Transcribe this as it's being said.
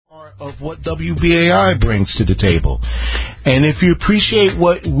of what WBAI brings to the table. And if you appreciate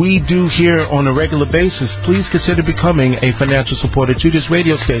what we do here on a regular basis, please consider becoming a financial supporter to this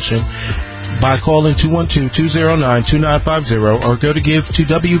radio station by calling 212-209-2950 or go to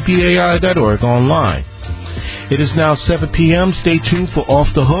give2wbai.org online. It is now 7 p.m. Stay tuned for Off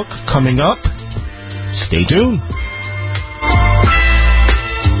the Hook coming up. Stay tuned.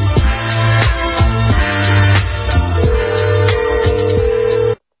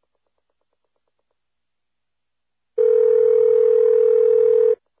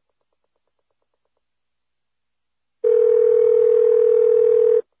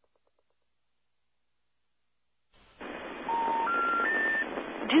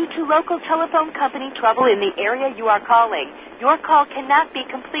 Due to local telephone company trouble in the area you are calling, your call cannot be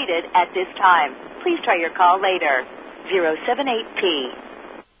completed at this time. Please try your call later. 078P.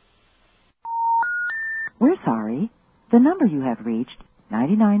 We're sorry. The number you have reached,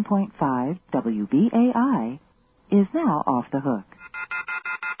 99.5 WBAI, is now off the hook.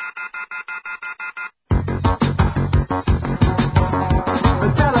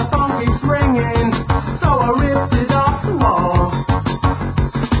 The telephone keeps ringing, so I ripped it off the wall.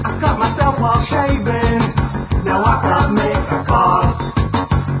 I cut myself while shaving, now I can't make a call.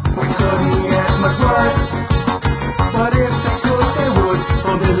 We couldn't get much worse, but if they could, they would. So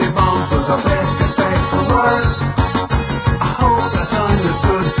Billy Bones was the best to say the words. I hope that's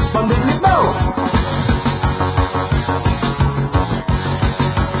understood from Billy Bones.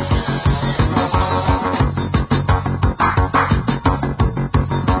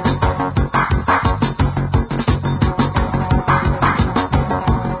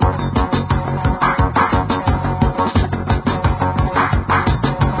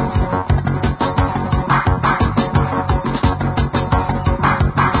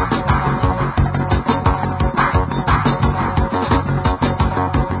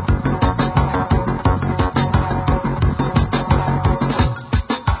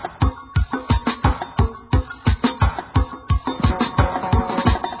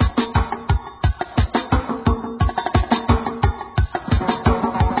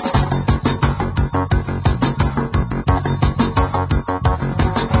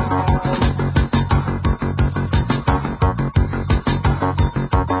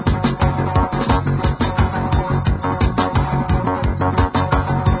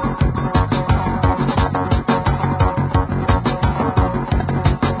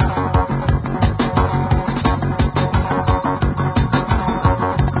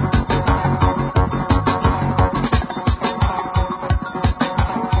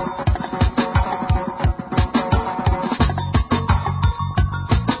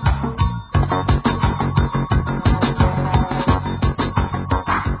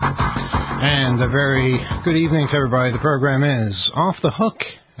 Very good evening to everybody. The program is Off the Hook.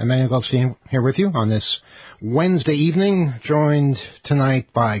 Emmanuel Goldstein here with you on this Wednesday evening, joined tonight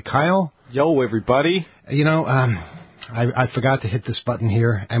by Kyle. Yo, everybody. You know, I forgot to hit this button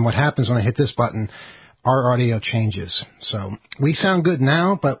here, and what happens when I hit this button, our audio changes. So we sound good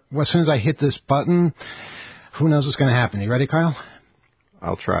now, but as soon as I hit this button, who knows what's going to happen. You ready, Kyle?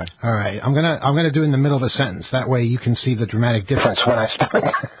 I'll try. All right. I'm gonna do it in the middle of a sentence. That way you can see the dramatic difference when I start.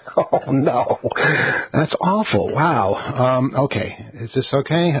 Oh, no. That's awful. Wow. Okay. Is this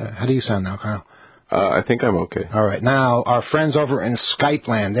okay? How do you sound now, Kyle? I think I'm okay. All right. Now, our friends over in Skype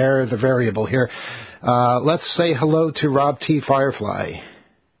land, they're the variable here. Let's say hello to Rob T. Firefly.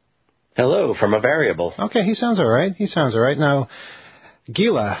 Hello from a variable. Okay, he sounds all right. Now,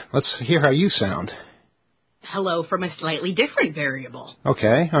 Gila, let's hear how you sound. Hello from a slightly different variable.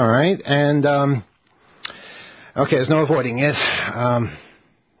 Okay, all right. And, okay, there's no avoiding it.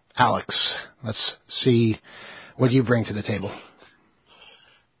 Alex, let's see what you bring to the table.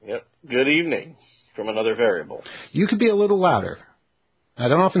 Yep. Good evening from another variable. You could be a little louder. I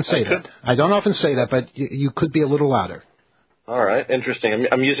don't often say that, but you could be a little louder. All right. Interesting.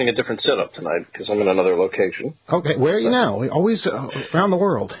 I'm using a different setup tonight because I'm in another location. Okay. Where are you now? Always around the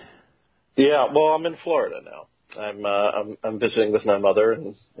world. Yeah. Well, I'm in Florida now. I'm visiting with my mother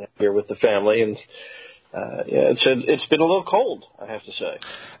and here with the family, and it's been a little cold, I have to say.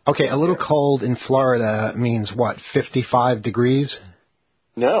 Okay, a little cold in Florida means what? 55 degrees?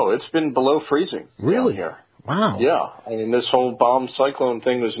 No, it's been below freezing. Really? Here. Wow. Yeah. I mean, this whole bomb cyclone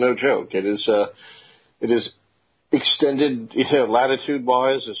thing was no joke. It is extended,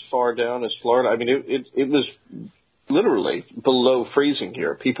 latitude-wise as far down as Florida. I mean, it was literally below freezing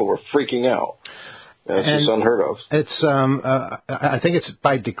here. People were freaking out. That's just unheard of. It's, I think it's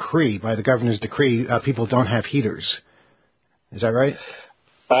by the governor's decree, people don't have heaters. Is that right?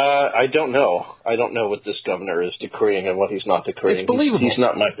 I don't know. I don't know what this governor is decreeing and what he's not decreeing. It's believable. He's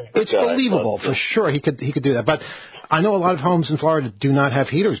not my favorite It's guy, believable, but, for sure. He could do that. But I know a lot of homes in Florida do not have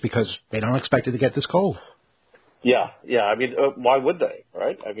heaters because they don't expect it to get this cold. Yeah. I mean, why would they,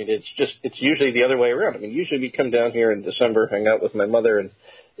 right? I mean, it's usually the other way around. I mean, usually we come down here in December, hang out with my mother, and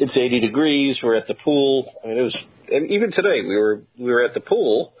it's 80 degrees. We're at the pool. I mean, and even today we were at the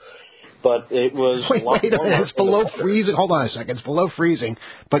pool, but it was Wait a minute, it's below freezing. Hold on a second, it's below freezing,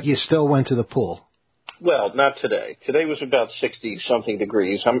 but you still went to the pool. Well, not today. Today was about 60-something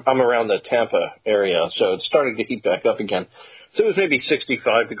degrees. I'm around the Tampa area, so it's starting to heat back up again. So it was maybe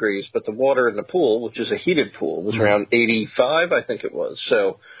 65 degrees, but the water in the pool, which is a heated pool, was around 85, I think it was.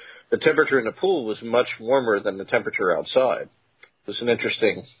 So the temperature in the pool was much warmer than the temperature outside. It was an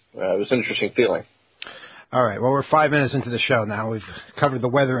interesting feeling. All right. Well, we're 5 minutes into the show now. We've covered the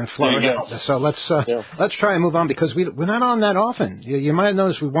weather in Florida, so let's try and move on because we're not on that often. You might have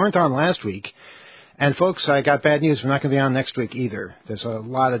noticed we weren't on last week. And, folks, I got bad news. We're not going to be on next week either. There's a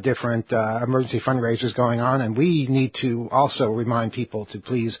lot of different emergency fundraisers going on, and we need to also remind people to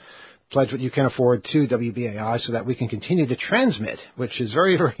please pledge what you can afford to WBAI so that we can continue to transmit, which is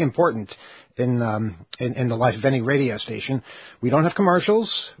very, very important in the life of any radio station. We don't have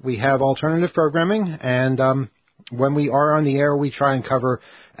commercials. We have alternative programming, and when we are on the air, we try and cover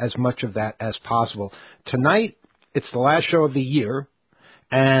as much of that as possible. Tonight, it's the last show of the year,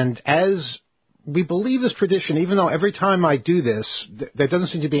 and as we believe this tradition, even though every time I do this, there doesn't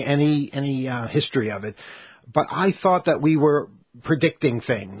seem to be any history of it. But I thought that we were predicting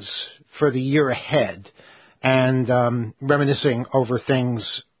things for the year ahead and reminiscing over things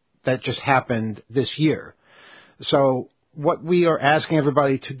that just happened this year. So what we are asking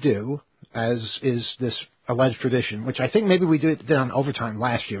everybody to do, as is this alleged tradition, which I think maybe we did on overtime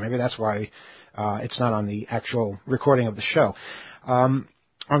last year. Maybe that's why it's not on the actual recording of the show.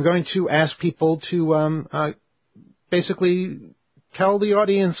 I'm going to ask people to basically tell the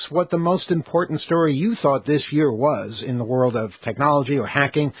audience what the most important story you thought this year was in the world of technology or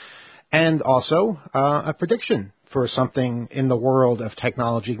hacking, and also a prediction for something in the world of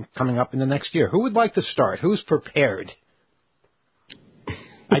technology coming up in the next year. Who would like to start? Who's prepared?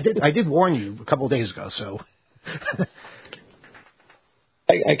 I did warn you a couple of days ago, so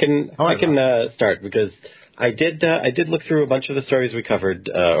I can start because I did look through a bunch of the stories we covered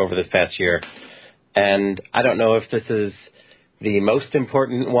over this past year, and I don't know if this is the most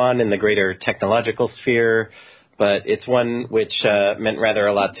important one in the greater technological sphere, but it's one which meant rather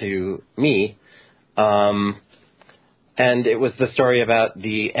a lot to me. And it was the story about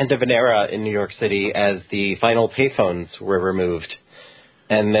the end of an era in New York City as the final payphones were removed.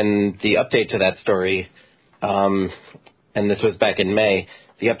 And then the update to that story, and this was back in May,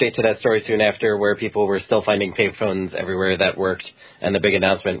 the update to that story soon after where people were still finding payphones everywhere that worked, and the big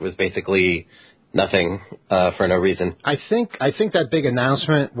announcement was basically nothing for no reason. I think that big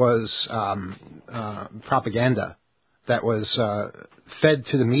announcement was propaganda that was fed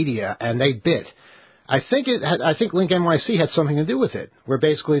to the media, and they bit. I think Link NYC had something to do with it, where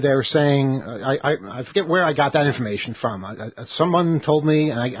basically they were saying, I forget where I got that information from. Someone told me,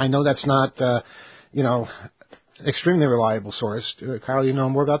 and I know that's not, extremely reliable source. Kyle, you know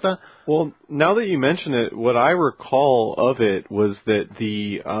more about that? Well, now that you mention it, what I recall of it was that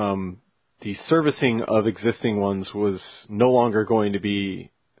the servicing of existing ones was no longer going to be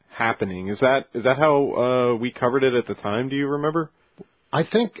happening. Is that how we covered it at the time? Do you remember? I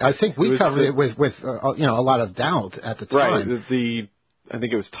think we covered it with a lot of doubt at the time. Right. I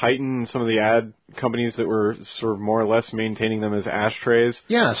think it was Titan, some of the ad companies that were sort of more or less maintaining them as ashtrays.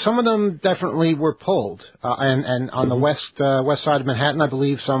 Yeah, some of them definitely were pulled, and on the west side of Manhattan, I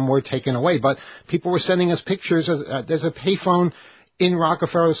believe some were taken away. But people were sending us pictures. There's a payphone in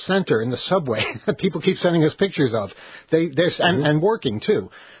Rockefeller Center in the subway that people keep sending us pictures of. And working too.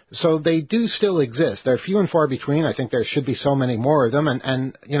 So they do still exist. They're few and far between. I think there should be so many more of them.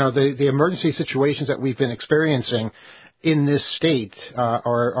 And the emergency situations that we've been experiencing in this state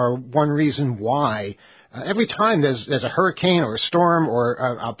are one reason why every time there's a hurricane or a storm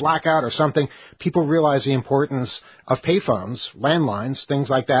or a blackout or something, people realize the importance of payphones, landlines, things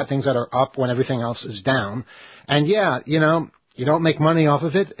like that, things that are up when everything else is down. And you don't make money off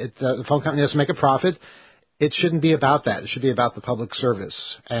of it. The phone company doesn't make a profit. It shouldn't be about that. It should be about the public service.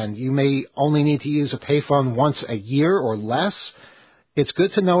 And you may only need to use a payphone once a year or less. It's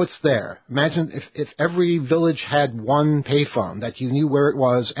good to know it's there. Imagine if every village had one payphone that you knew where it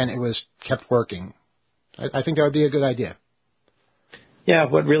was and it was kept working. I think that would be a good idea. Yeah,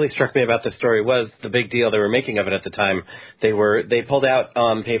 what really struck me about this story was the big deal they were making of it at the time. They pulled out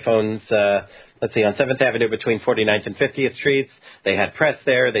payphones, let's see, on 7th Avenue between 49th and 50th Streets. They had press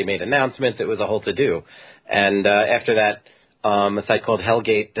there. They made announcements. It was a whole to-do. And after that, a site called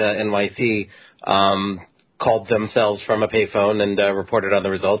Hellgate NYC called themselves from a payphone and reported on the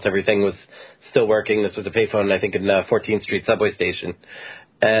results. Everything was still working. This was a payphone, I think, in 14th Street subway station.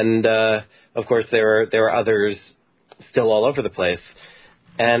 And, of course, there were others still all over the place.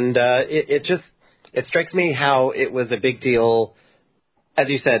 And it strikes me how it was a big deal. As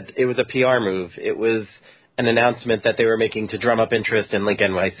you said, it was a PR move. It was an announcement that they were making to drum up interest in Link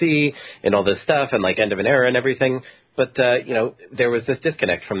NYC and all this stuff and like end of an era and everything. But, there was this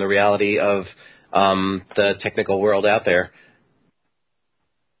disconnect from the reality of the technical world out there.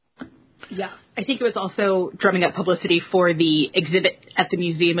 Yeah, I think it was also drumming up publicity for the exhibit at the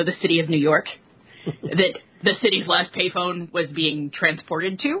Museum of the City of New York that the city's last payphone was being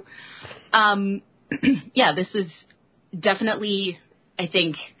transported to. This is definitely, I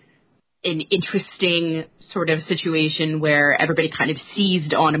think, an interesting sort of situation where everybody kind of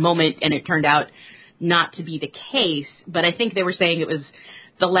seized on a moment and it turned out not to be the case. But I think they were saying it was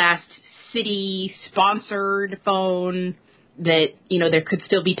the last city-sponsored phone that, there could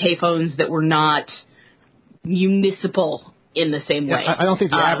still be payphones that were not municipal in the same way. I don't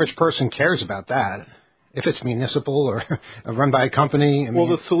think the average person cares about that. If it's municipal or run by a company. Well,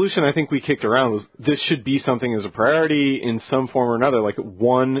 the solution I think we kicked around was this should be something as a priority in some form or another, like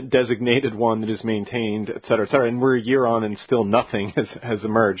one designated one that is maintained, et cetera, et cetera. And we're a year on and still nothing has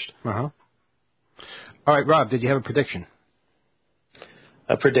emerged. Uh-huh. All right, Rob, did you have a prediction?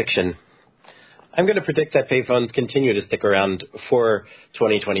 A prediction. I'm going to predict that payphones continue to stick around for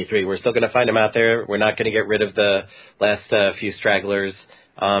 2023. We're still going to find them out there. We're not going to get rid of the last few stragglers.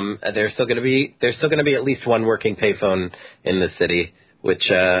 There's still going to be at least one working payphone in the city, which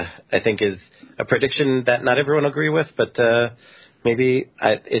I think is a prediction that not everyone will agree with, but maybe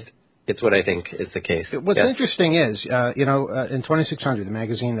it's what I think is the case. What's interesting is, in 2600, the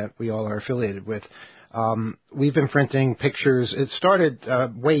magazine that we all are affiliated with, we've been printing pictures. It started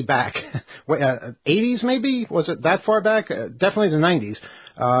way back, 80s maybe? Was it that far back? Definitely the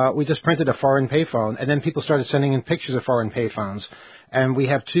 90s. We just printed a foreign payphone, and then people started sending in pictures of foreign payphones. And we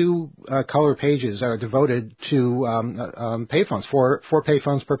have two color pages that are devoted to payphones, four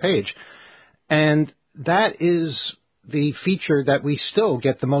payphones per page. And that is the feature that we still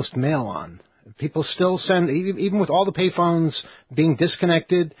get the most mail on. People still send, even with all the payphones being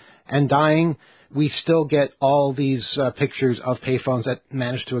disconnected and dying, we still get all these pictures of payphones that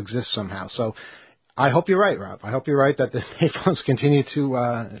manage to exist somehow. So I hope you're right, Rob. I hope you're right that the payphones continue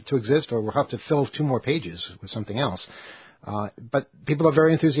to exist, or we'll have to fill 2 more pages with something else. But people are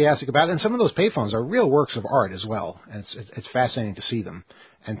very enthusiastic about it, and some of those payphones are real works of art as well. And it's fascinating to see them,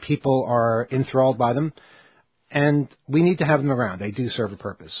 and people are enthralled by them, and we need to have them around. They do serve a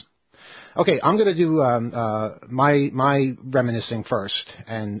purpose. Okay, I'm going to do my reminiscing first,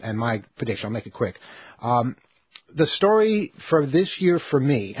 and my prediction. I'll make it quick. The story for this year for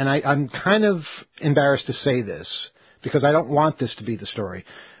me, and I'm kind of embarrassed to say this because I don't want this to be the story,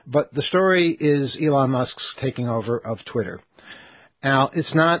 but the story is Elon Musk's taking over of Twitter. Now,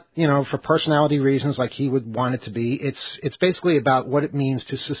 it's not, for personality reasons like he would want it to be. It's basically about what it means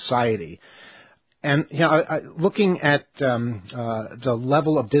to society. And, looking at the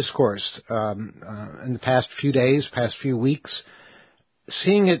level of discourse in the past few days, past few weeks,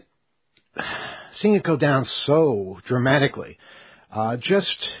 seeing it go down so dramatically,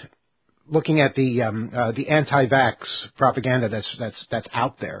 just looking at the anti-vax propaganda that's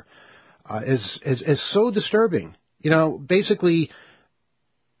out there is so disturbing. Basically,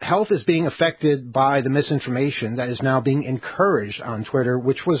 health is being affected by the misinformation that is now being encouraged on Twitter,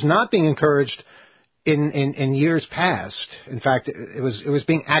 which was not being encouraged in years past. In fact, it was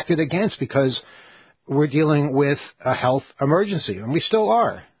being acted against because we're dealing with a health emergency, and we still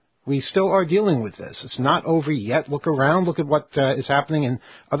are. We still are dealing with this. It's not over yet. Look around. Look at what is happening in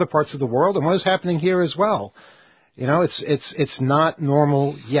other parts of the world and what is happening here as well. It's not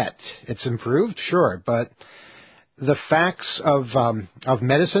normal yet. It's improved, sure, but the facts of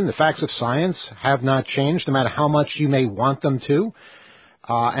medicine, the facts of science have not changed, no matter how much you may want them to.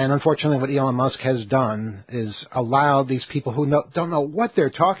 And unfortunately, what Elon Musk has done is allow these people who don't know what they're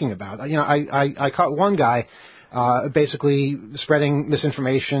talking about. I caught one guy basically spreading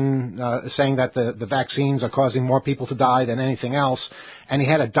misinformation, saying that the vaccines are causing more people to die than anything else. And he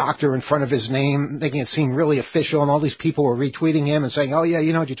had a doctor in front of his name, making it seem really official. And all these people were retweeting him and saying, oh, yeah,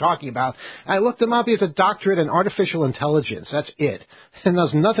 you know what you're talking about. And I looked him up. He has a doctorate in artificial intelligence. That's it. And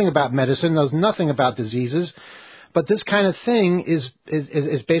knows nothing about medicine, knows nothing about diseases. But this kind of thing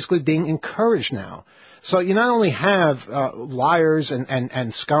is basically being encouraged now. So you not only have liars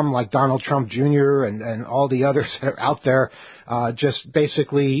and scum like Donald Trump Jr. and all the others that are out there just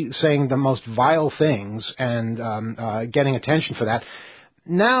basically saying the most vile things and getting attention for that.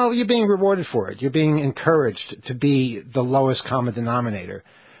 Now you're being rewarded for it. You're being encouraged to be the lowest common denominator.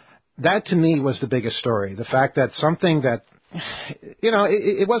 That to me was the biggest story. The fact that something that,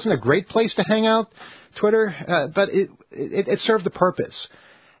 it wasn't a great place to hang out, Twitter, but it served a purpose.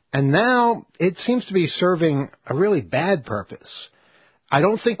 And now it seems to be serving a really bad purpose. I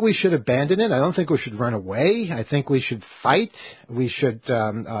don't think we should abandon it. I don't think we should run away. I think we should fight. We should,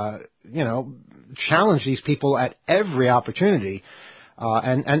 challenge these people at every opportunity,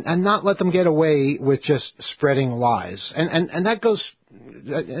 and not let them get away with just spreading lies. And that goes,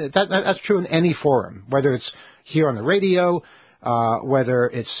 that's true in any forum, whether it's here on the radio, whether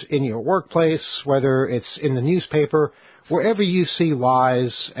it's in your workplace, whether it's in the newspaper. Wherever you see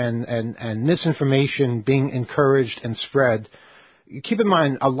lies and misinformation being encouraged and spread, keep in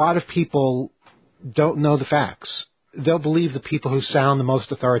mind a lot of people don't know the facts. They'll believe the people who sound the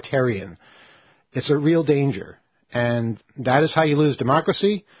most authoritarian. It's a real danger. And that is how you lose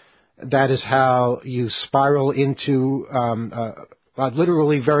democracy. That is how you spiral into a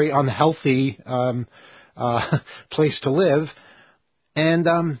literally very unhealthy place to live.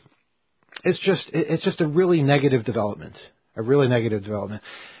 And it's just a really negative development. A really negative development.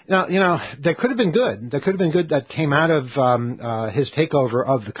 Now, there could have been good. There could have been good that came out of his takeover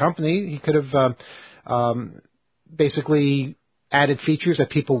of the company. He could have basically added features that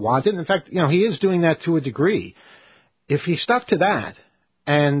people wanted. In fact, he is doing that to a degree. If he stuck to that,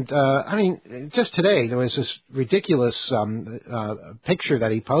 and just today there was this ridiculous picture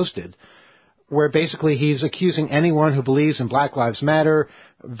that he posted, where basically he's accusing anyone who believes in Black Lives Matter,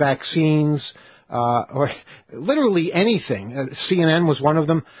 vaccines, or literally anything. CNN was one of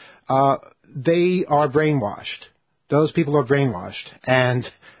them. They are brainwashed. Those people are brainwashed. And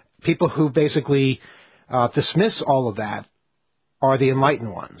people who basically dismiss all of that are the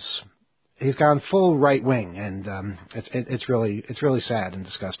enlightened ones. He's gone full right wing, and it's really sad and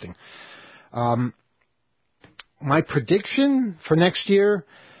disgusting. My prediction for next year,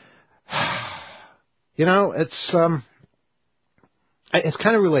 it's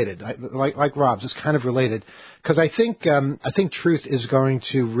kind of related. Like Rob's, it's kind of related because I think truth is going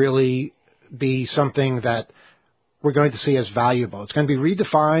to really be something that we're going to see as valuable. It's going to be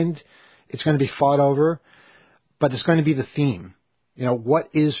redefined. It's going to be fought over, but it's going to be the theme. What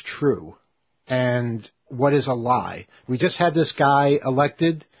is true and what is a lie? We just had this guy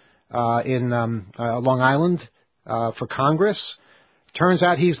elected in Long Island for Congress. Turns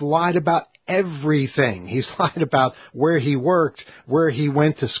out he's lied about everything. He's lied about where he worked, where he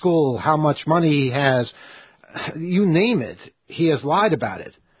went to school, how much money he has. You name it. He has lied about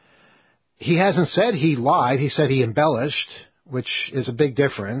it. He hasn't said he lied. He said he embellished, which is a big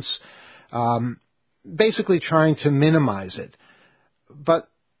difference. Basically trying to minimize it. But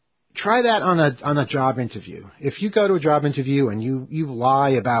try that on a job interview. If you go to a job interview and you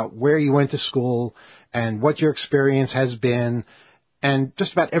lie about where you went to school and what your experience has been and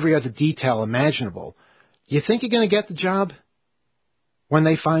just about every other detail imaginable, you think you're going to get the job when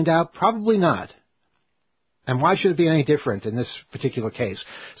they find out? Probably not. And why should it be any different in this particular case?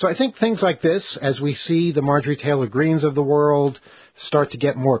 So I think things like this, as we see the Marjorie Taylor Greens of the world start to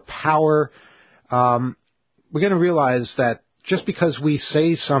get more power, we're going to realize that just because we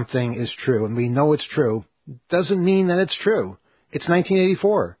say something is true and we know it's true doesn't mean that it's true. It's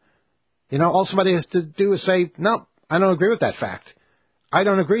 1984. All somebody has to do is say, no, I don't agree with that fact. I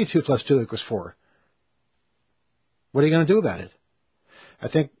don't agree 2 + 2 = 4. What are you going to do about it? I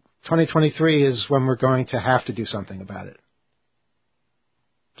think 2023 is when we're going to have to do something about it.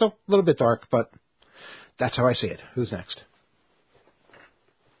 So, a little bit dark, but that's how I see it. Who's next?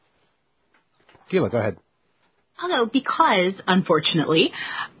 Gila, go ahead. Although, because, unfortunately,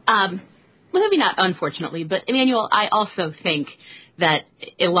 well, maybe not unfortunately, but Emmanuel, I also think that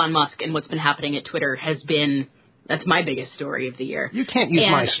Elon Musk and what's been happening at Twitter that's my biggest story of the year. You can't use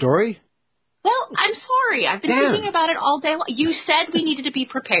my story. Well, I'm sorry. I've been thinking about it all day long. You said we needed to be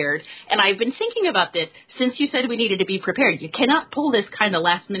prepared, and I've been thinking about this since you said we needed to be prepared. You cannot pull this kind of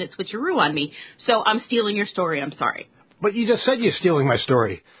last-minute switcheroo on me, so I'm stealing your story. I'm sorry. But you just said you're stealing my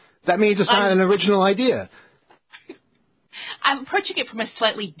story. That means it's not an original idea. I'm approaching it from a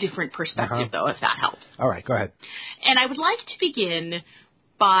slightly different perspective, though, if that helps. All right, go ahead. And I would like to begin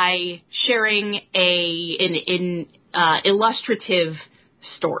by sharing an illustrative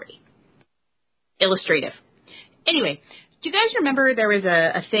story. Illustrative. Anyway, Do you guys remember there was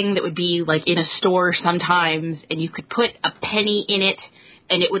a thing that would be like in a store sometimes, and you could put a penny in it,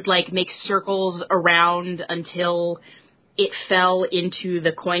 and it would like make circles around until it fell into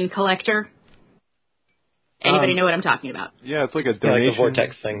the coin collector? Anybody know what I'm talking about? Yeah, it's like a donation like a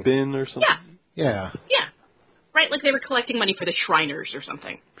vortex thing. bin or something. Yeah. Yeah. Right, like they were collecting money for the Shriners or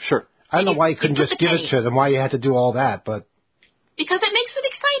something. Sure. I don't know why you couldn't put just the give penny. it to them, why you had to do all that, but... Because it makes it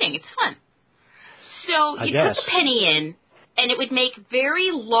exciting. It's fun. So you put the penny in, and it would make very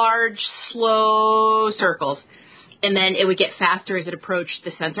large, slow circles, and then it would get faster as it approached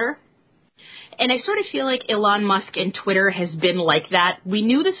the center. And I sort of feel like Elon Musk and Twitter has been like that. We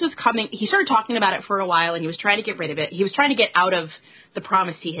knew this was coming. He started talking about it for a while, and he was trying to get rid of it. He was trying to get out of the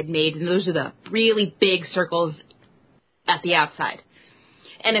promise he had made, and those are the really big circles at the outside.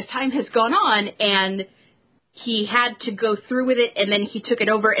 And as time has gone on, and he had to go through with it, and then he took it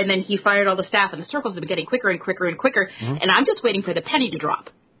over, and then he fired all the staff, and the circles have been getting quicker and quicker and quicker, and I'm just waiting for the penny to drop.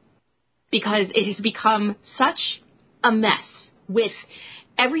 Because it has become such a mess with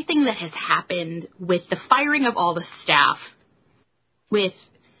everything that has happened, with the firing of all the staff, with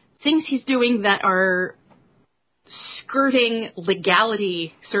things he's doing that are skirting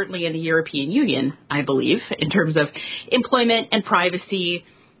legality, certainly in the European Union, I believe, in terms of employment and privacy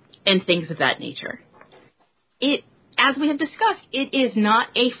and things of that nature. It, as we have discussed, it is not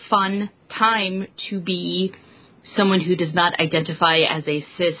a fun time to be someone who does not identify as a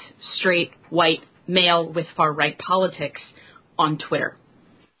cis, straight, white male with far-right politics on Twitter.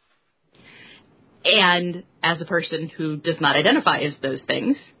 And as a person who does not identify as those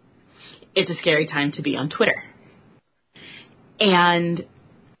things, it's a scary time to be on Twitter. And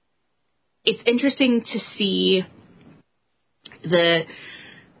it's interesting to see the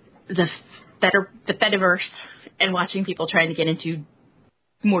Fediverse and watching people trying to get into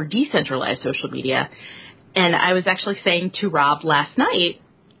more decentralized social media. And I was actually saying to Rob last night,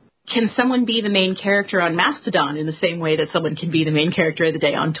 can someone be the main character on Mastodon in the same way that someone can be the main character of the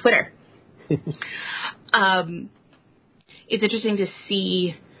day on Twitter? It's interesting to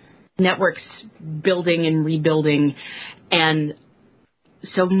see networks building and rebuilding. And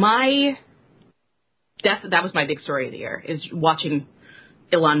so that was my big story of the year, is watching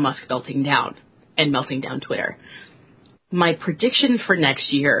Elon Musk melting down Twitter. My prediction for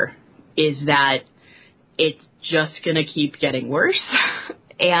next year is that it's just going to keep getting worse,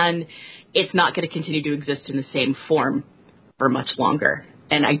 and it's not going to continue to exist in the same form for much longer.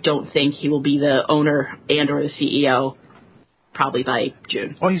 And I don't think he will be the owner and or the CEO probably by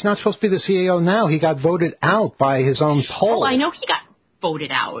June. Well, he's not supposed to be the CEO now. He got voted out by his own poll. Oh, I know he got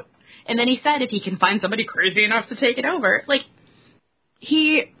voted out. And then he said if he can find somebody crazy enough to take it over,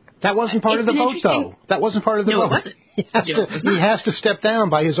 That wasn't part of the vote, though. That wasn't part of the vote. No, it wasn't. He has to step down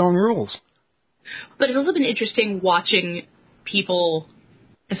by his own rules. But it's also been interesting watching people.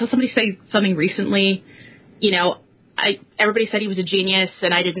 I saw somebody say something recently, everybody said he was a genius,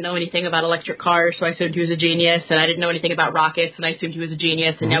 and I didn't know anything about electric cars, so I assumed he was a genius, and I didn't know anything about rockets, and I assumed he was a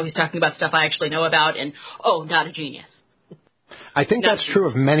genius, and now he's talking about stuff I actually know about, and, not a genius. I think that's true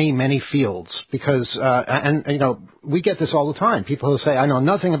of many, many fields, because, we get this all the time. People who say, I know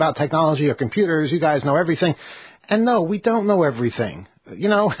nothing about technology or computers, you guys know everything. And no, we don't know everything.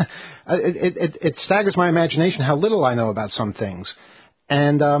 It staggers my imagination how little I know about some things.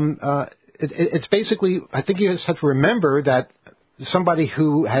 And it's basically, I think you just have to remember that somebody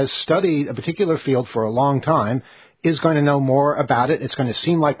who has studied a particular field for a long time is going to know more about it. It's going to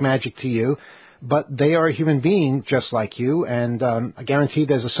seem like magic to you, but they are a human being just like you, and I guarantee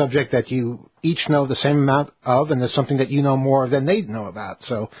there's a subject that you each know the same amount of, and there's something that you know more than they know about.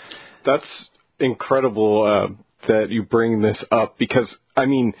 So that's incredible that you bring this up, because,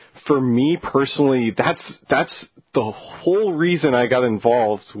 for me personally, that's the whole reason I got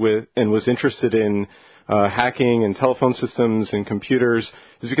involved with and was interested in hacking and telephone systems and computers,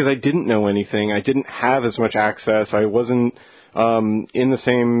 is because I didn't know anything. I didn't have as much access. I wasn't on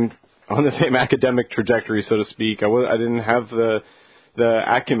the same academic trajectory, so to speak. I didn't have the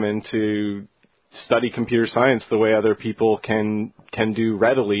acumen to study computer science the way other people can do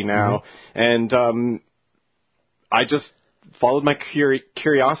readily now. Mm-hmm. And I just followed my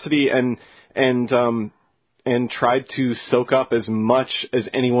curiosity and tried to soak up as much as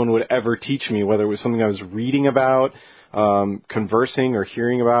anyone would ever teach me, whether it was something I was reading about, conversing or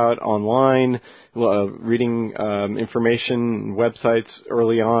hearing about online, reading information, websites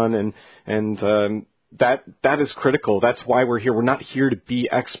early on, and that is critical. That's why we're here. We're not here to be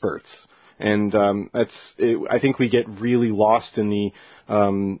experts, and I think we get really lost in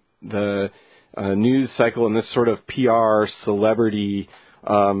the news cycle and this sort of PR celebrity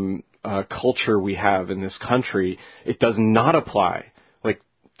culture we have in this country, it does not apply. Like,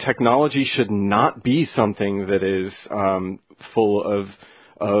 technology should not be something that is full of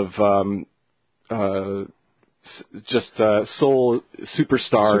sole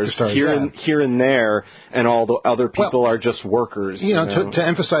superstars here and there, and all the other people are just workers. To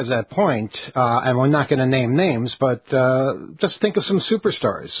emphasize that point, and we're not going to name names, but just think of some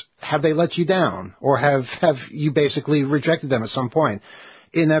superstars. Have they let you down, or have you basically rejected them at some point?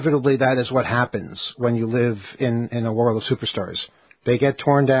 Inevitably, that is what happens when you live in a world of superstars. They get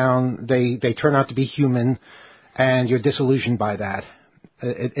torn down. They turn out to be human, and you're disillusioned by that.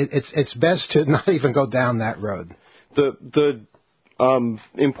 It's best to not even go down that road. The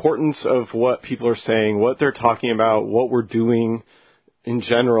importance of what people are saying, what they're talking about, what we're doing in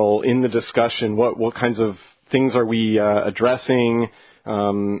general in the discussion, what kinds of things are we addressing,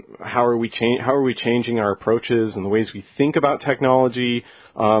 how are we changing our approaches and the ways we think about technology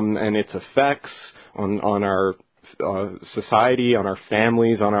and its effects on our society, on our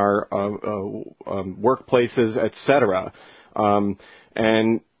families, on our workplaces, etc.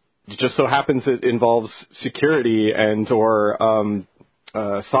 And it just so happens it involves security and or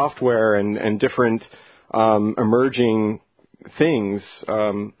software and different emerging things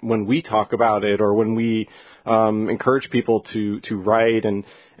when we talk about it, or when we encourage people to write and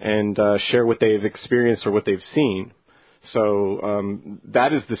share what they've experienced or what they've seen. So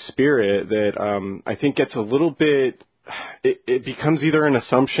that is the spirit that I think gets a little bit. It becomes either an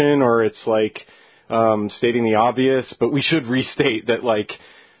assumption or it's like stating the obvious, but we should restate that, like,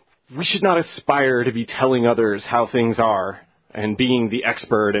 we should not aspire to be telling others how things are and being the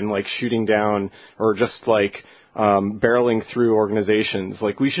expert and like shooting down or just like barreling through organizations.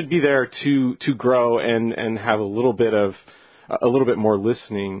 Like, we should be there to grow and have a little bit more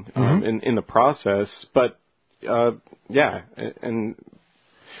listening in the process. But and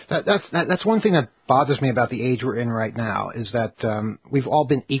that's one thing that bothers me about the age we're in right now, is that we've all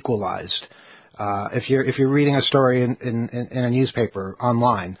been equalized. If you're reading a story in a newspaper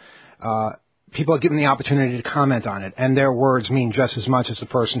online, people are given the opportunity to comment on it, and their words mean just as much as the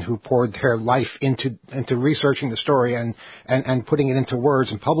person who poured their life into researching the story and putting it into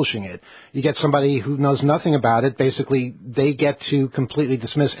words and publishing it. You get somebody who knows nothing about it. Basically, they get to completely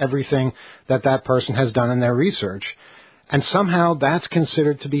dismiss everything that person has done in their research, and somehow that's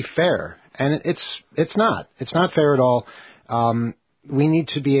considered to be fair, and it's not. It's not fair at all. We need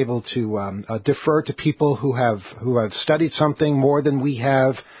to be able to defer to people who have studied something more than we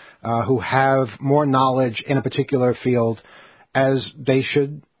have, who have more knowledge in a particular field, as they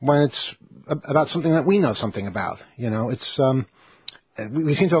should when it's about something that we know something about. It's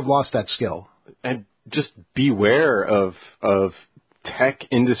we seem to have lost that skill. And just beware of tech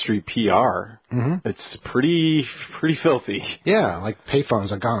industry PR. Mm-hmm. It's pretty filthy. Yeah, like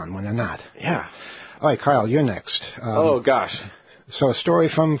payphones are gone when they're not. Yeah. All right, Kyle, you're next. Oh gosh. So a story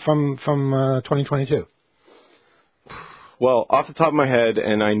from 2022. Well, off the top of my head,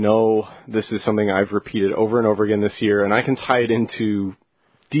 and I know this is something I've repeated over and over again this year, and I can tie it into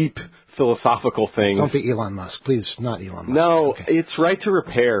deep philosophical things. Don't be Elon Musk. Please, not Elon Musk. No, okay. It's right to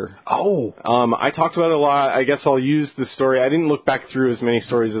repair. Oh. I talked about it a lot. I guess I'll use the story. I didn't look back through as many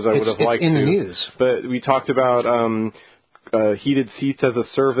stories as I would have liked to. It's in the news. But we talked about heated seats as a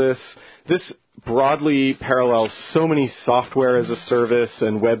service. This broadly parallels so many software as a service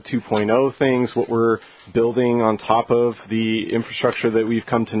and Web 2.0 things, what we're building on top of the infrastructure that we've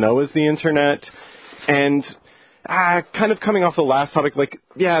come to know as the Internet. And kind of coming off the last topic,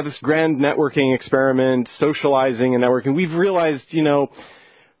 this grand networking experiment, socializing and networking, we've realized,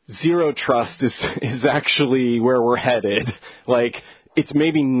 zero trust is actually where we're headed. Like, it's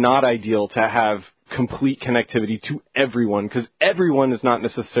maybe not ideal to have complete connectivity to everyone, because everyone is not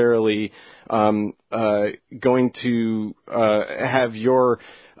necessarily going to have your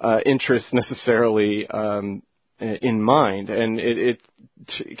interests necessarily in mind, and it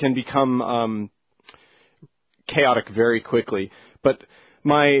can become chaotic very quickly. But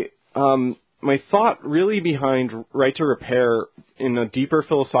my thought really behind Right to Repair in a deeper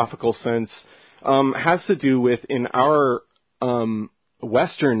philosophical sense has to do with, in our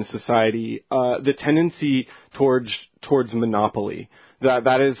Western society, the tendency towards monopoly.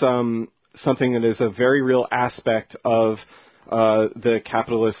 That is something that is a very real aspect of the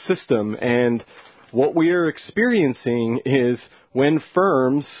capitalist system. And what we are experiencing is when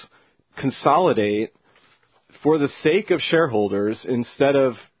firms consolidate for the sake of shareholders, instead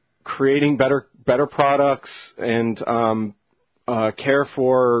of creating better products and care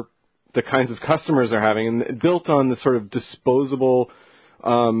for the kinds of customers they're having, and built on the sort of disposable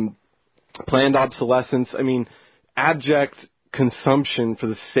planned obsolescence. I mean, abject consumption for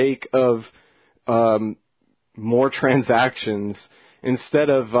the sake of more transactions instead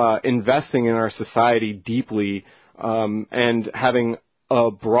of investing in our society deeply and having a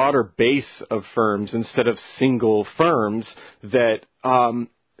broader base of firms instead of single firms that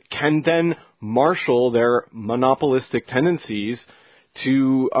can then marshal their monopolistic tendencies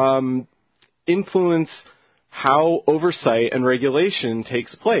to influence how oversight and regulation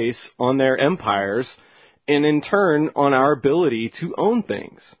takes place on their empires and in turn on our ability to own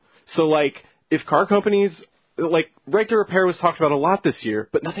things. So like if car companies, like right to repair was talked about a lot this year,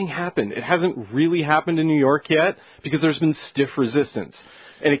 but nothing happened. It hasn't really happened in New York yet because there's been stiff resistance.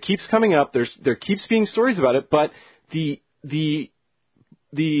 And it keeps coming up. There keeps being stories about it, but the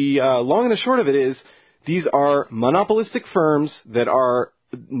long and the short of it is these are monopolistic firms that are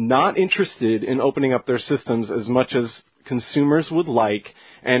not interested in opening up their systems as much as consumers would like,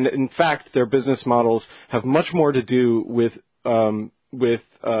 and in fact, their business models have much more to do with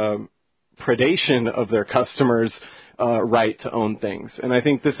predation of their customers' right to own things. And I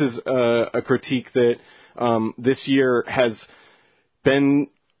think this is a critique that this year has been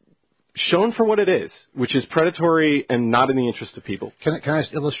shown for what it is, which is predatory and not in the interest of people. Can I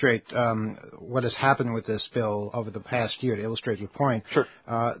just illustrate what has happened with this bill over the past year to illustrate your point? Sure.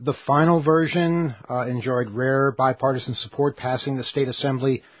 The final version enjoyed rare bipartisan support, passing the state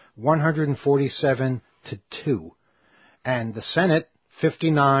assembly 147-2, and the Senate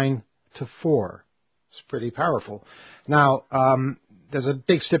 59-4. It's pretty powerful. Now, there's a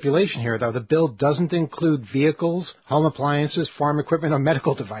big stipulation here, though. The bill doesn't include vehicles, home appliances, farm equipment, or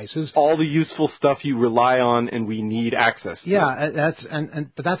medical devices. All the useful stuff you rely on and we need access to. Yeah,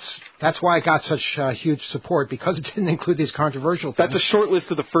 but that's why it got such huge support, because it didn't include these controversial things. That's a short list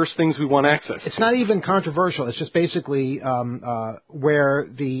of the first things we want access to. It's not even controversial. It's just basically where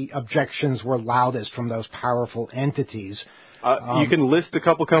the objections were loudest from those powerful entities. You can list a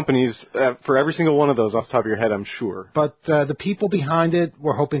couple companies for every single one of those off the top of your head, I'm sure. But the people behind it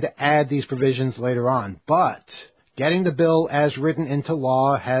were hoping to add these provisions later on. But getting the bill as written into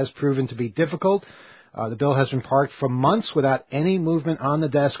law has proven to be difficult. The bill has been parked for months without any movement on the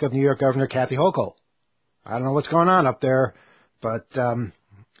desk of New York Governor Kathy Hochul. I don't know what's going on up there, but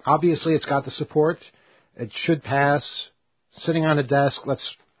obviously it's got the support. It should pass. Sitting on the desk, let's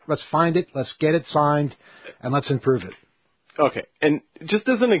find it, let's get it signed, and let's improve it. Okay, and just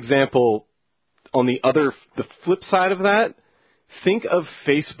as an example, on the flip side of that, think of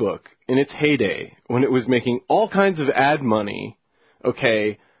Facebook in its heyday when it was making all kinds of ad money,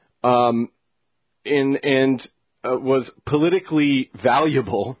 okay, and was politically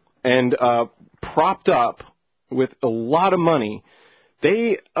valuable and propped up with a lot of money.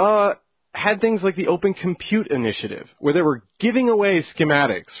 They had things like the Open Compute Initiative, where they were giving away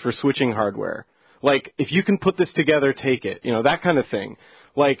schematics for switching hardware. Like, if you can put this together, take it. You know, that kind of thing.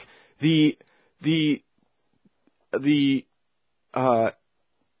 Like, the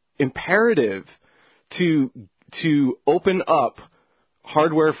imperative to open up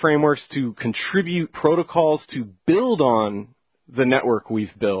hardware frameworks, to contribute protocols, to build on the network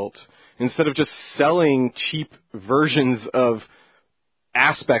we've built, instead of just selling cheap versions of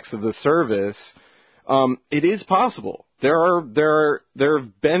aspects of the service, it is possible. There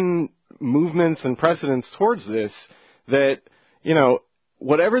have been movements and precedents towards this that, you know,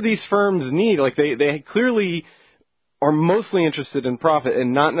 whatever these firms need, like they clearly are mostly interested in profit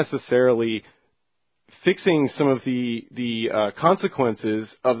and not necessarily fixing some of the consequences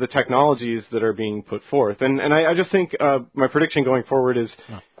of the technologies that are being put forth. And I just think my prediction going forward is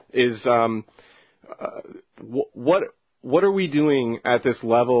what are we doing at this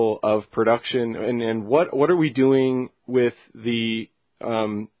level of production, and what are we doing with the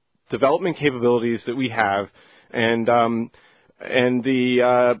development capabilities that we have, and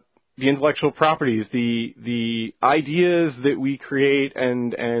the intellectual properties, the ideas that we create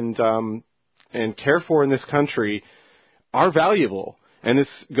and care for in this country are valuable. And this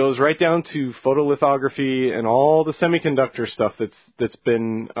goes right down to photolithography and all the semiconductor stuff that's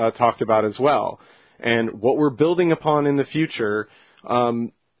been talked about as well. And what we're building upon in the future,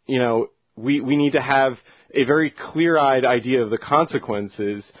 you know, we need to have a very clear-eyed idea of the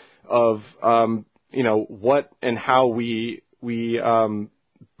consequences of, you know, what and how we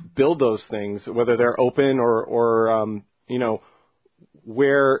build those things, whether they're open or you know,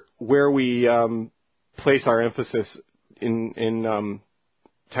 where we place our emphasis in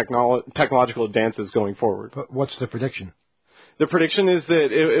technological advances going forward. But what's the prediction? The prediction is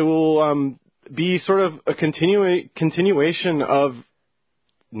that it will be sort of a continuation of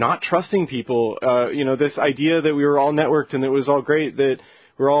not trusting people. You know, this idea that we were all networked and it was all great, that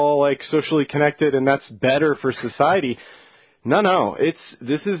we're all like socially connected and that's better for society. No.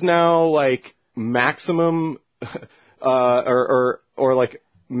 This is now like maximum, or like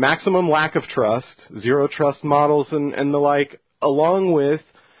maximum lack of trust, zero trust models and the like, along with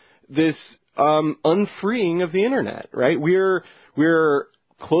this, unfreeing of the internet, right? We're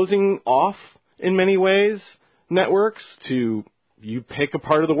closing off in many ways networks to, you pick a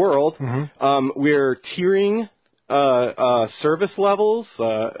part of the world. We're tiering service levels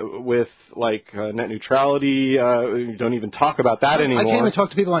with like net neutrality. We don't even talk about that anymore. I can't even talk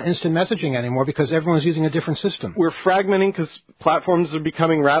to people on instant messaging anymore because everyone's using a different system. We're fragmenting because platforms are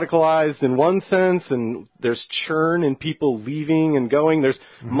becoming radicalized in one sense, and there's churn and people leaving and going. There's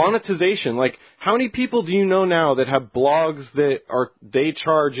monetization. Like, how many people do you know now that have blogs that they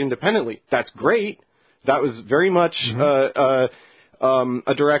charge independently? That's great. That was very much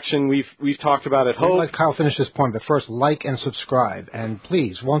a direction we've talked about at Hope. Let Kyle finish this point, but first, like and subscribe. And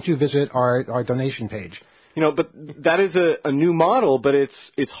please, won't you visit our donation page? But that is a new model, but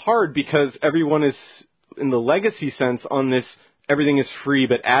it's hard because everyone is, in the legacy sense, on this, everything is free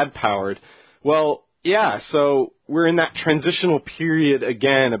but ad-powered. Well, yeah, so we're in that transitional period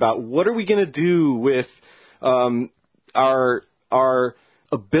again about what are we going to do with our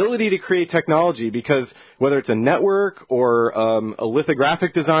ability to create technology, because whether it's a network or a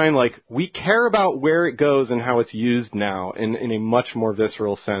lithographic design, like, we care about where it goes and how it's used now in a much more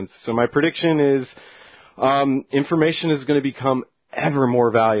visceral sense. So my prediction is information is going to become ever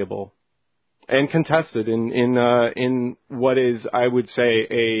more valuable and contested in what is, I would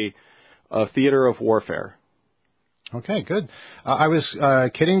say, a theater of warfare. Okay, good. I was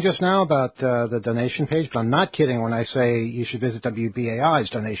kidding just now about the donation page, but I'm not kidding when I say you should visit WBAI's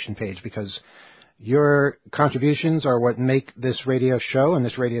donation page, because your contributions are what make this radio show and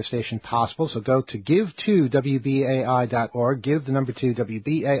this radio station possible. So go to give2wbai.org, give the number 2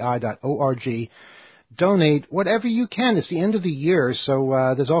 wbai.org. Donate whatever you can. It's the end of the year,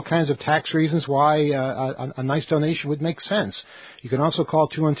 so there's all kinds of tax reasons why a nice donation would make sense. You can also call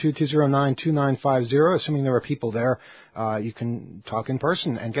 212-209-2950, assuming there are people there. You can talk in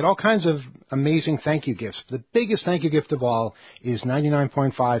person and get all kinds of amazing thank you gifts. The biggest thank you gift of all is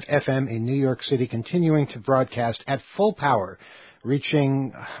 99.5 FM in New York City, continuing to broadcast at full power,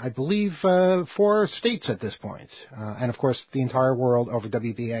 reaching, I believe, 4 states at this point. And, of course, the entire world over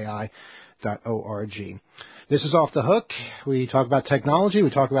WBAI.org. This is Off the Hook. We talk about technology,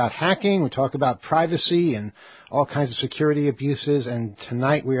 we talk about hacking, we talk about privacy and all kinds of security abuses, and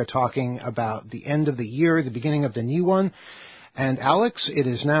tonight we are talking about the end of the year, the beginning of the new one. And Alex, it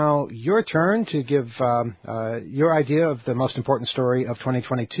is now your turn to give your idea of the most important story of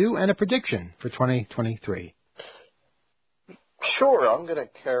 2022 and a prediction for 2023. Sure, I'm going to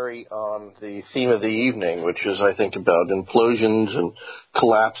carry on the theme of the evening, which is, I think, about implosions and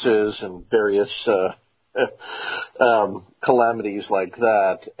collapses and various calamities like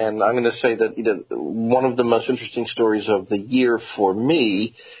that. And I'm going to say that one of the most interesting stories of the year for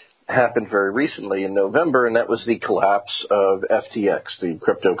me happened very recently in November, and that was the collapse of FTX, the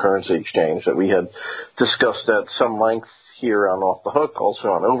cryptocurrency exchange that we had discussed at some length here on Off the Hook, also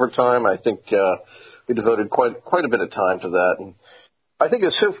on Overtime. I think we devoted quite a bit of time to that. And I think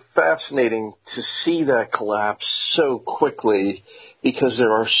it's so fascinating to see that collapse so quickly, because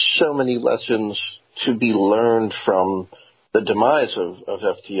there are so many lessons to be learned from the demise of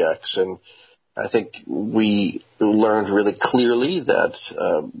FTX. And I think we learned really clearly that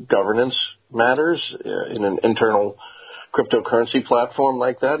governance matters in an internal cryptocurrency platform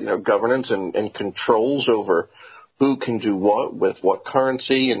like that. Governance and controls over who can do what with what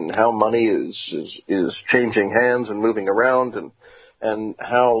currency, and how money is changing hands and moving around, and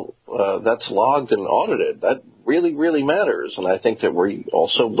how that's logged and audited. That really, really matters. And I think that we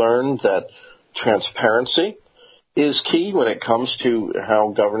also learned that transparency is key when it comes to how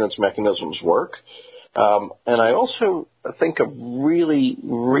governance mechanisms work. And I also think a really,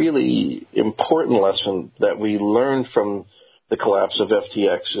 really important lesson that we learned from the collapse of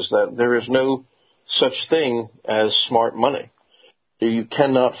FTX is that there is no such thing as smart money. You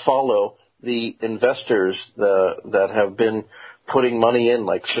cannot follow the investors that have been putting money in,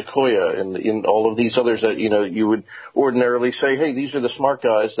 like Sequoia and in all of these others that, you would ordinarily say, hey, these are the smart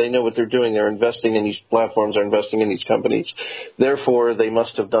guys. They know what they're doing. They're investing in these platforms, they're investing in these companies. Therefore, they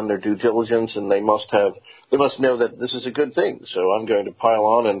must have done their due diligence, and they must know that this is a good thing. So I'm going to pile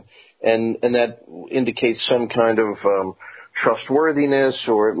on, and that indicates some kind of trustworthiness,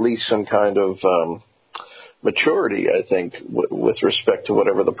 or at least some kind of maturity, I think, with respect to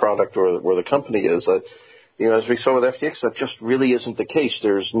whatever the product or the company is. As we saw with FTX, that just really isn't the case.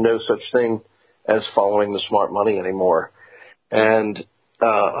 There's no such thing as following the smart money anymore. And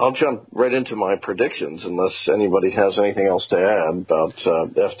I'll jump right into my predictions unless anybody has anything else to add about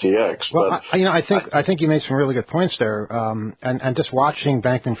FTX. Well, I think you made some really good points there. And just watching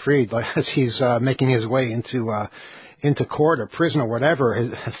Bankman-Fried, like, as he's making his way into court or prison or whatever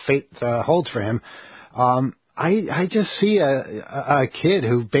his fate holds for him, I just see a kid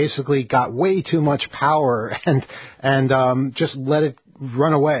who basically got way too much power and just let it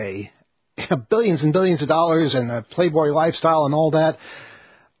run away. Billions and billions of dollars and a Playboy lifestyle and all that.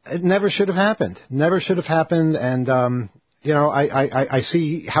 It never should have happened. Never should have happened. And, I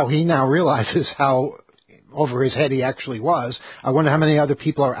see how he now realizes how over his head he actually was. I wonder how many other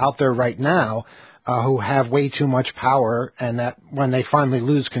people are out there right now who have way too much power, and that when they finally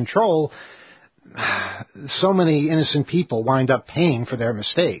lose control, so many innocent people wind up paying for their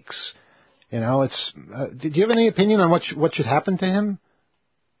mistakes. Do you have any opinion on what should happen to him?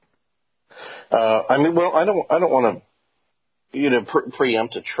 I don't want to,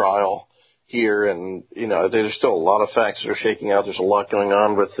 preempt a trial here, and there's still a lot of facts that are shaking out. There's a lot going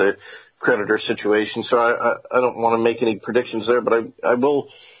on with the creditor situation, so I don't want to make any predictions there. But I will,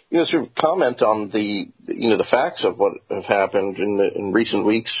 sort of comment on the facts of what have happened in recent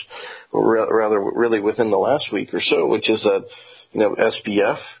weeks, or rather, really within the last week or so, which is that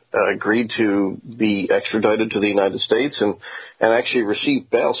SBF agreed to be extradited to the United States and actually received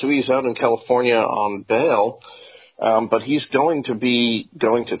bail. So he's out in California on bail. But he's going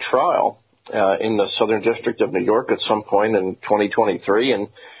to trial in the Southern District of New York at some point in 2023,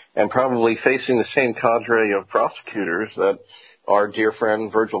 and probably facing the same cadre of prosecutors that our dear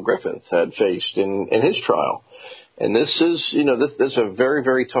friend Virgil Griffith had faced in his trial. And this is, this is a very,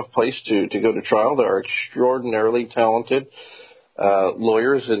 very tough place to go to trial. There are extraordinarily talented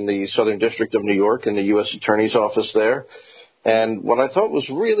lawyers in the Southern District of New York and the U.S. Attorney's Office there. And what I thought was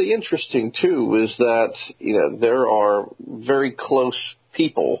really interesting, too, is that, there are very close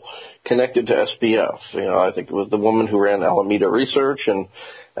people connected to SBF. I think it was the woman who ran Alameda Research, and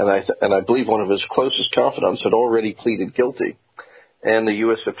I believe one of his closest confidants had already pleaded guilty. And the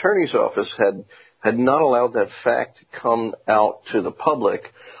U.S. Attorney's Office had not allowed that fact to come out to the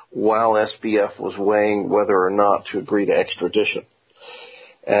public while SBF was weighing whether or not to agree to extradition.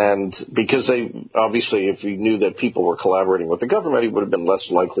 And because obviously, if he knew that people were collaborating with the government, he would have been less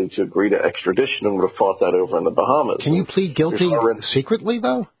likely to agree to extradition and would have fought that over in the Bahamas. Can you plead guilty secretly,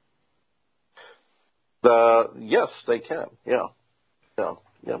 though? Yes, they can. Yeah.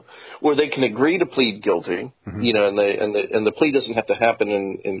 Or they can agree to plead guilty, and the plea doesn't have to happen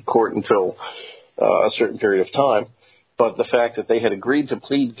in court until a certain period of time. But the fact that they had agreed to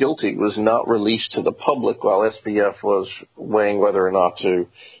plead guilty was not released to the public while SBF was weighing whether or not to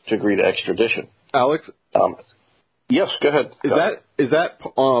agree to extradition. Alex? Yes, go ahead. Is that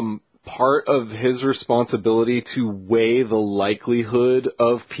part of his responsibility to weigh the likelihood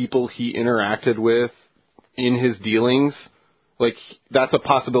of people he interacted with in his dealings? Like, that's a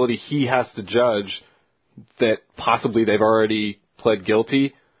possibility he has to judge, that possibly they've already pled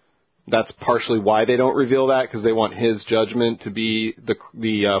guilty. That's partially why they don't reveal that, because they want his judgment to be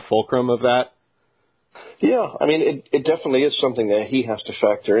the fulcrum of that. Yeah, I mean, it definitely is something that he has to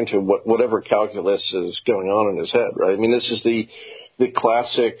factor into whatever calculus is going on in his head, right? I mean, this is the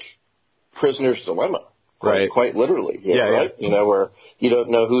classic prisoner's dilemma, right? Quite literally, right? Yeah. Where you don't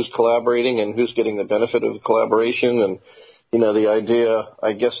know who's collaborating and who's getting the benefit of the collaboration, and the idea,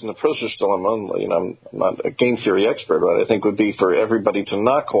 I guess, in the prisoner's dilemma, I'm not a game theory expert, but I think would be for everybody to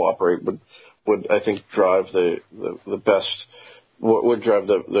not cooperate would I think drive the best, would drive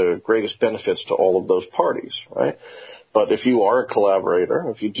the greatest benefits to all of those parties, right? But if you are a collaborator,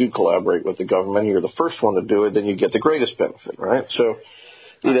 if you do collaborate with the government, you're the first one to do it, then you get the greatest benefit, right? So,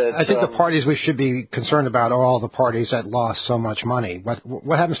 I think the parties we should be concerned about are all the parties that lost so much money.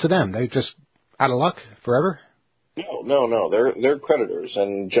 What happens to them? They just out of luck forever? No. They're creditors.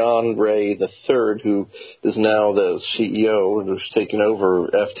 And John Ray III, who is now the CEO, who's taken over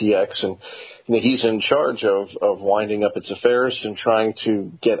FTX, and he's in charge of winding up its affairs and trying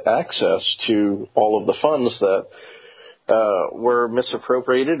to get access to all of the funds that were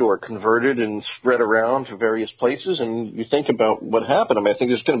misappropriated or converted and spread around to various places. And you think about what happened. I mean, I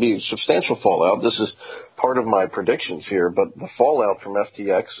think there's going to be substantial fallout. This is part of my predictions here, but the fallout from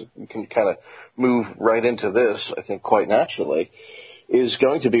FTX, you can kind of move right into this, I think, quite naturally, is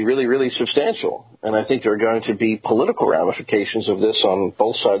going to be really, really substantial. And I think there are going to be political ramifications of this on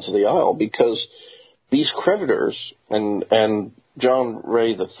both sides of the aisle, because these creditors and John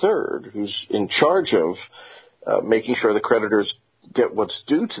Ray III, who's in charge of making sure the creditors get what's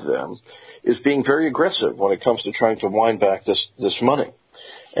due to them, is being very aggressive when it comes to trying to wind back this money.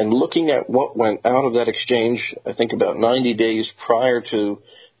 And looking at what went out of that exchange, I think about 90 days prior to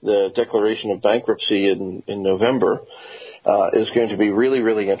the declaration of bankruptcy in November, is going to be really,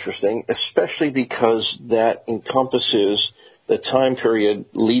 really interesting, especially because that encompasses the time period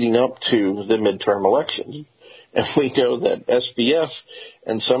leading up to the midterm elections. And we know that SBF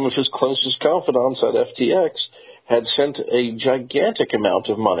and some of his closest confidants at FTX had sent a gigantic amount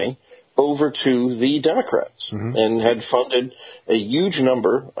of money over to the Democrats and had funded a huge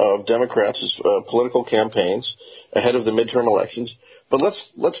number of Democrats' political campaigns ahead of the midterm elections. But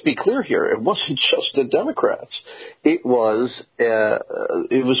let's be clear here. It wasn't just the Democrats. It was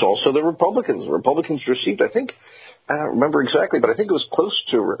also the Republicans. The Republicans received, I think, I don't remember exactly, but I think it was close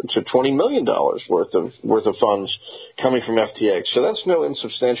to $20 million worth of funds coming from FTX. So that's no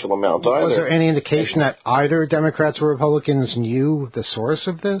insubstantial amount either. Was there any indication that either Democrats or Republicans knew the source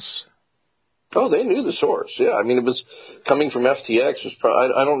of this? Oh, they knew the source. Yeah, I mean, it was coming from FTX.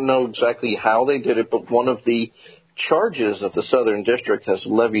 I don't know exactly how they did it, but one of the charges that the Southern District has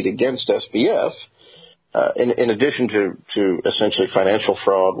levied against SBF, in addition to essentially financial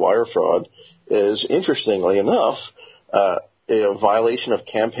fraud, wire fraud, is, interestingly enough, a violation of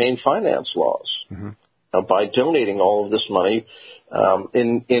campaign finance laws by donating all of this money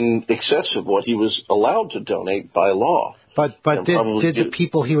in excess of what he was allowed to donate by law. But did the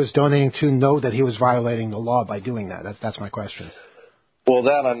people he was donating to know that he was violating the law by doing that? That's my question. Well,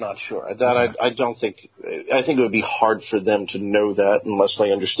 that I'm not sure. I don't think. I think it would be hard for them to know that unless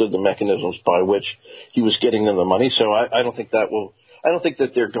they understood the mechanisms by which he was getting them the money. So I don't think that will. I don't think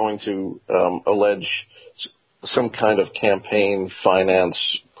that they're going to allege some kind of campaign finance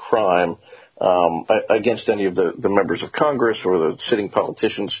crime against any of the members of Congress or the sitting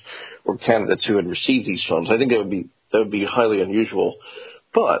politicians or candidates who had received these funds. I think that would be highly unusual.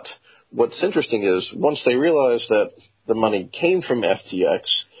 But what's interesting is once they realized that the money came from FTX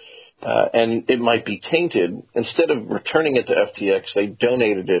and it might be tainted, instead of returning it to FTX, they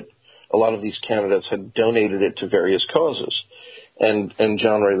donated it. A lot of these candidates had donated it to various causes. And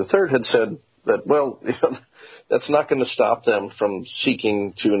John Ray III had said that, well, that's not going to stop them from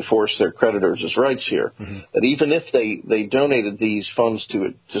seeking to enforce their creditors' rights here. That even if they donated these funds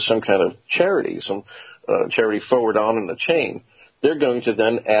to some kind of charity, some charity forward on in the chain, they're going to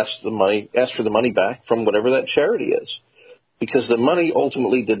then ask for the money back from whatever that charity is. Because the money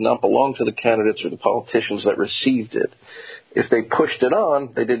ultimately did not belong to the candidates or the politicians that received it. If they pushed it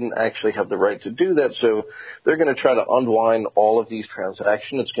on, they didn't actually have the right to do that. So they're going to try to unwind all of these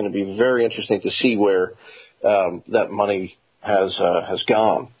transactions. It's going to be very interesting to see where that money has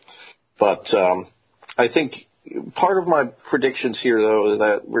gone. But I think part of my predictions here, though, is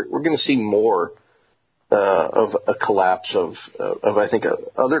that we're going to see more of a collapse of I think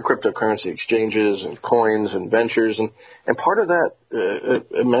other cryptocurrency exchanges and coins and ventures, and part of that,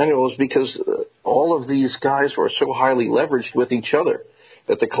 Emmanuel, is because all of these guys are so highly leveraged with each other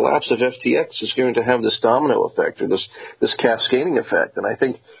that the collapse of FTX is going to have this domino effect or this cascading effect, and I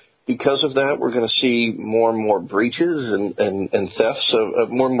think because of that we're going to see more and more breaches and thefts of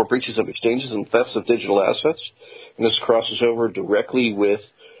more and more breaches of exchanges and thefts of digital assets, and this crosses over directly with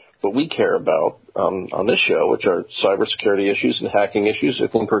what we care about on this show, which are cybersecurity issues and hacking issues. I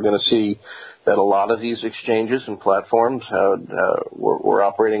think we're going to see that a lot of these exchanges and platforms were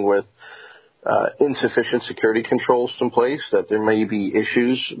operating with insufficient security controls in place, that there may be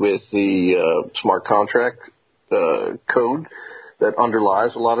issues with the smart contract code that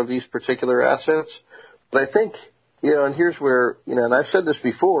underlies a lot of these particular assets. But I think, and here's where, and I've said this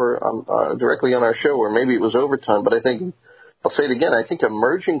before directly on our show, or maybe it was overtime, but I think I'll say it again. I think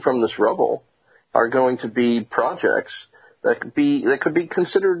emerging from this rubble are going to be projects that could be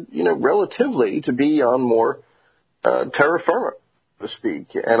considered, relatively to be on more terra firma, so to speak.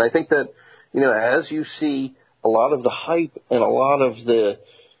 And I think that, as you see a lot of the hype and a lot of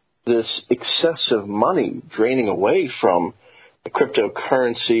this excessive money draining away from the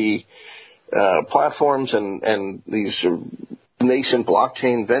cryptocurrency platforms and these nascent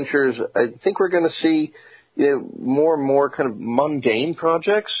blockchain ventures, I think we're going to see more and more kind of mundane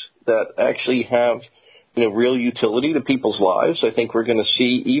projects that actually have real utility to people's lives. I think we're going to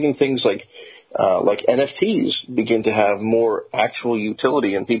see even things like NFTs begin to have more actual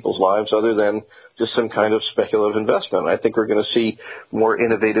utility in people's lives other than just some kind of speculative investment. I think we're going to see more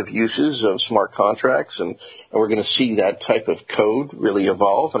innovative uses of smart contracts, and we're going to see that type of code really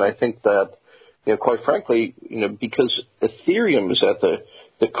evolve. And I think that, quite frankly, because Ethereum is at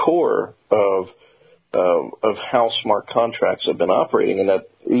the core of how smart contracts have been operating, and that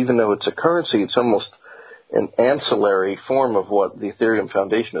even though it's a currency, it's almost an ancillary form of what the Ethereum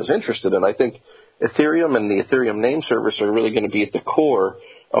Foundation is interested in. I think Ethereum and the Ethereum name service are really going to be at the core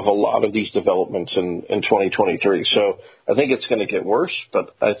of a lot of these developments in 2023. So I think it's going to get worse,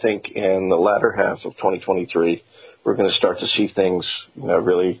 but I think in the latter half of 2023, we're going to start to see things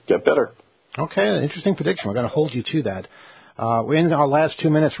really get better. Okay, an interesting prediction. We're going to hold you to that. We're in our last 2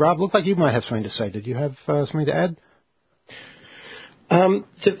 minutes. Rob, looked like you might have something to say. Did you have something to add?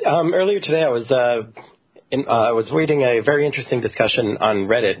 Earlier today, I was reading a very interesting discussion on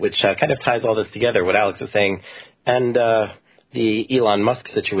Reddit, which kind of ties all this together, what Alex was saying, and the Elon Musk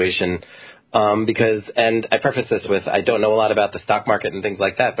situation. And I preface this with, I don't know a lot about the stock market and things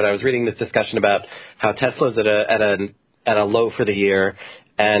like that, but I was reading this discussion about how Tesla's at a low for the year,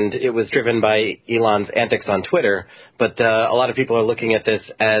 and it was driven by Elon's antics on Twitter. But a lot of people are looking at this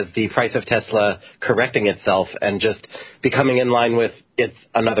as the price of Tesla correcting itself and just becoming in line with its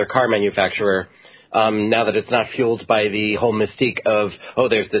another car manufacturer. Now that it's not fueled by the whole mystique of,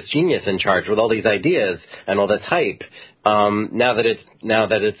 there's this genius in charge with all these ideas and all this hype. Now that it's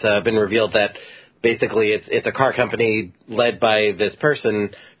been revealed that basically it's a car company led by this person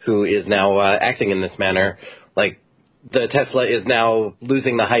who is now acting in this manner, like the Tesla is now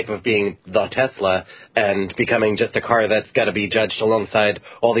losing the hype of being the Tesla and becoming just a car that's got to be judged alongside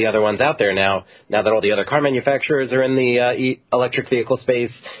all the other ones out there now that all the other car manufacturers are in the electric vehicle space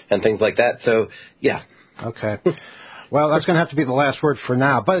and things like that. So, yeah. Okay. Well, that's going to have to be the last word for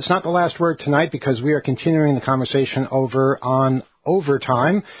now. But it's not the last word tonight because we are continuing the conversation over on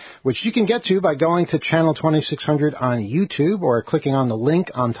Overtime, which you can get to by going to Channel 2600 on YouTube or clicking on the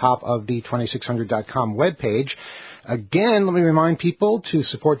link on top of the 2600.com webpage. Again, let me remind people to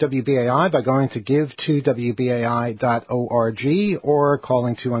support WBAI by going to give2wbai.org or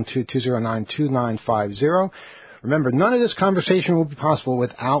calling 212-209-2950. Remember, none of this conversation will be possible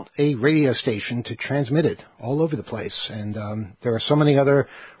without a radio station to transmit it all over the place. And there are so many other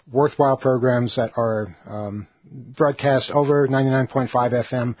worthwhile programs that are broadcast over 99.5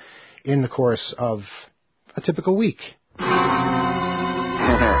 FM in the course of a typical week.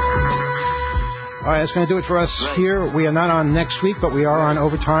 All right, that's going to do it for us here. We are not on next week, but we are on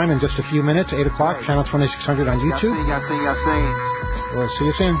Overtime in just a few minutes, 8 o'clock, Channel 2600 on YouTube. We'll see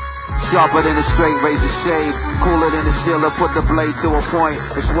you soon. Sharper than a straight razor shave, cooler than a steel, put the blade to a point.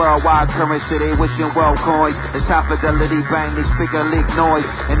 It's worldwide currency, they wishing well coins. It's high fidelity, bang, they speaker leak noise.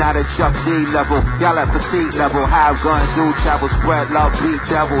 And now at Chuck D level, y'all at fatigue level. Have guns, do travel, spread love, beat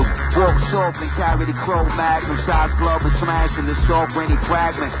devils. Walk soft and carry the crow magnum, size glove and smashing the soft rainy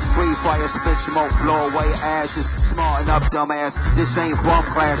fragment. Free fire, spit smoke, blow away ashes. Smarten up, dumbass, this ain't bump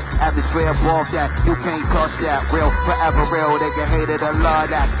class. Atmosphere above that, you can't touch that. Real, forever real, they can hate it or love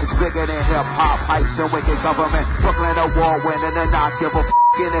that. It's bigger than hip-hop, hypes and wicked government. Brooklyn award winning and not give a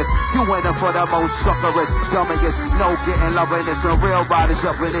in it. You winning for the most suckerest, dumbest. No getting love in this. And real riders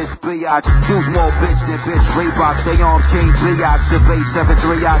up in this biatch. Use more bitch than bitch Reebok. They on King biatch. The base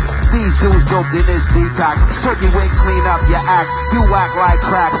 7-3-ox. These dudes doped in this detox. Turkey wing, clean up your act. You act like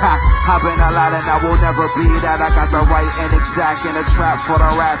crack. Ha. I've been a lot and I will never be that. I got the right and exact in a trap for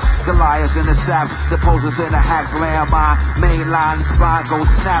the rats. The liars and the saps. The posers and the hacks. Landmine. Mainline spine go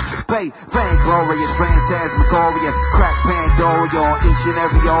snap. Bang, glorious. Phantasmagoria. Crack Pandoria on each and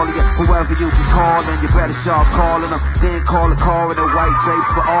every all of you. Whoever you can call and you better start calling them. Then call a car in a white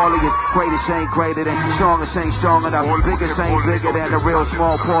drapes for all of you. Greatest ain't greater than, strongest ain't strong enough. Biggest ain't bigger than a real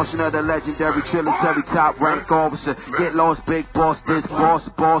small portion of the legendary trillion top rank officer. Get lost, big boss, this boss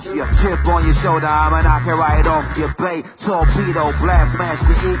you. Chip on your shoulder, I'ma knock it right off your blade. Torpedo, blast, smash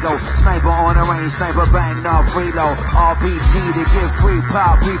the ego. Sniper on the range, sniper bang, no reload. RPG to give free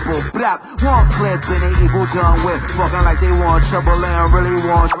power people. Blap, one clip and they evil done with. Fucking like they want trouble and really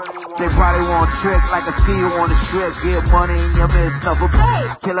want. They probably want trick like a ski on the strip. Get money in your midst of a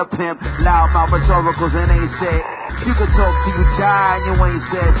killer pimp. Loud mouth rhetoricals and they say you can talk till you die and you ain't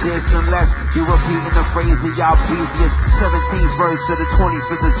said this unless you repeating the phrase of y'all previous 17th verse of the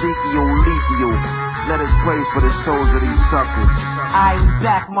 25th Ezekiel. Leave you. Let us pray for the souls of these suckers. I'm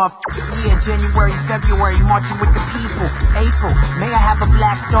back, motherfucker. Yeah, January, February, marching with the people. April, may I have a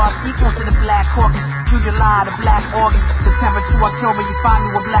black star sequel to the Black Caucus. June, July, the Black August. September to October, you find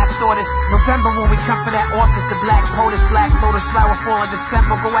me with Black Sortis. November, when we come for that office, the Black POTUS, Black Lotus, flower fall in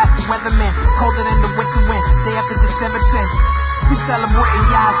December. Go ask the weatherman, colder than the winter wind. Day after December 10th. We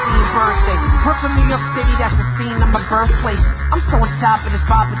celebrating Yasin's birthday. Brooklyn, New York City, that's the scene of my birthplace. I'm so on top of this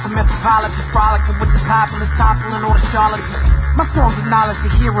pop, it's a metropolitan, frolicking with the populace, toppling all the charlatans. My songs acknowledge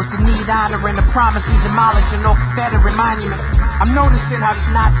the heroes that need honor and the promise we demolish and all Confederate monuments. I'm noticing how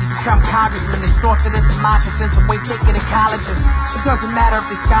these Nazis become congressmen. They sorted into moccasins and way taken to colleges. It doesn't matter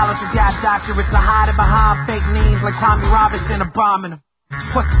if they scholars or got doctorates or hiding behind fake names like Tommy Robinson or bombing them.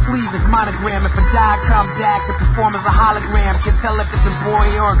 Plus the sleeve is monogram. If a die comes back, the perform as a hologram. Can tell if it's a boy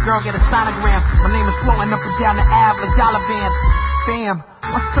or a girl, get a sonogram. My name is floating up and down the Ave like dollar bands. Bam,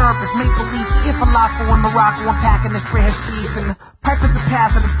 my syrup is make-believe. If a falafel in Morocco, I'm packing this for his piece. And the pipe is the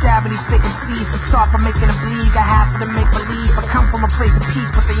pass of the stabbing, he's taking seeds. To start from making a bleed, I have to make believe. I come from a place of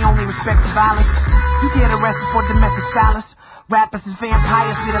peace, but they only respect the violence. You get arrested for domestic violence. Rappers is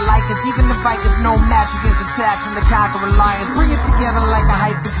vampires, we the likers. Even the Vikings, no match against attacks from the conquering lions. Bring it together like a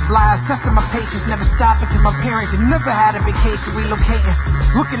hype bitch liars. Testing my patience, never stopping to my parents. And never had a vacation, relocating.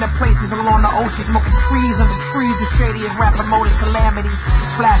 Looking at places along the ocean, smoking trees under trees. The shadiest rapper motive calamities.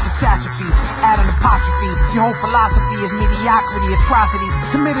 Flash catastrophe, add an apostrophe. Your whole philosophy is mediocrity, atrocities.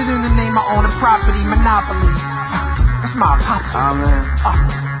 Committed in the name of owning property, monopoly. That's my apostrophe. Amen.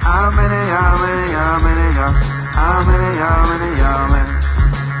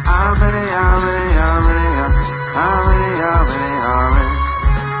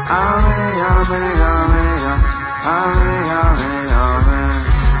 Amen. Amen.